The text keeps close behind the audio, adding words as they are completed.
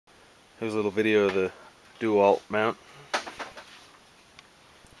Here's a little video of the dual alt mount.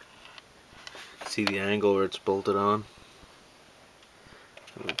 See the angle where it's bolted on.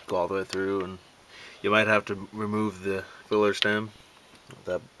 It'll go all the way through, and you might have to remove the filler stem with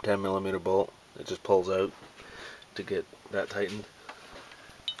that 10mm bolt. It just pulls out to get that tightened.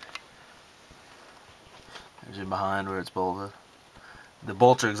 There's in behind where it's bolted. The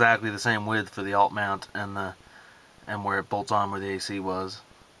bolts are exactly the same width for the alt mount and where it bolts on where the AC was.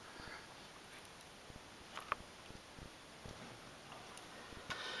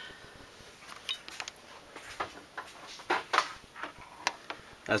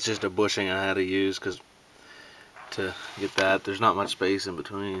 That's just a bushing I had to use because to get that, there's not much space in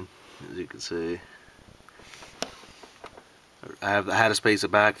between, as you can see. I had to space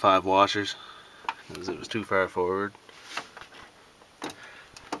it back 5 washers because it was too far forward.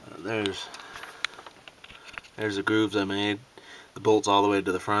 There's the grooves I made. The bolt's all the way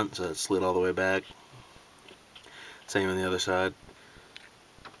to the front, so it slid all the way back. Same on the other side.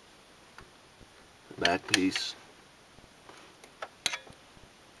 Back piece.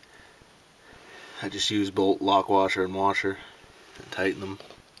 I just use bolt, lock washer, and washer and tighten them.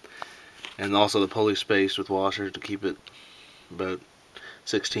 And also the pulley space with washer to keep it about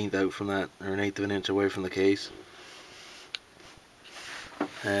 1/16 out from that, or 1/8 of an inch away from the case.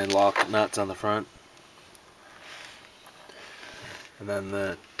 And lock nuts on the front. And then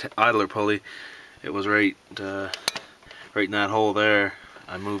the idler pulley, it was right in that hole there.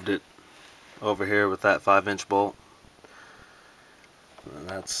 I moved it over here with that 5-inch bolt. And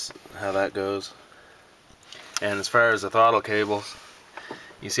that's how that goes. And as far as the throttle cables,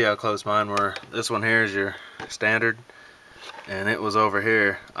 you see how close mine were. This one here is your standard, and it was over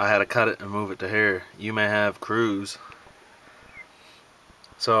here. I had to cut it and move it to here. You may have cruise,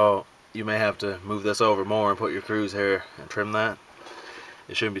 so you may have to move this over more and put your cruise here and trim that.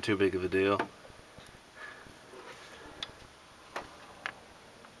 It shouldn't be too big of a deal.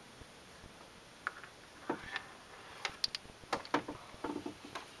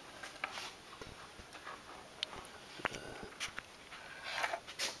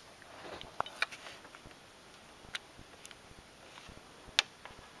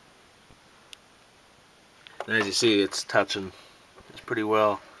 And as you see, it's pretty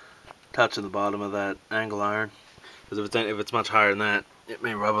well touching the bottom of that angle iron. Because if it's much higher than that, it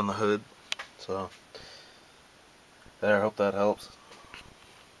may rub on the hood. So there, I hope that helps.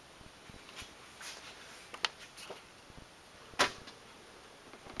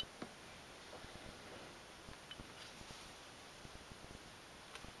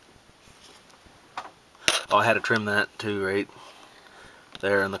 Oh, I had to trim that too, right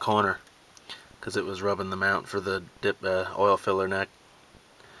there in the corner, because it was rubbing the mount for the oil filler neck.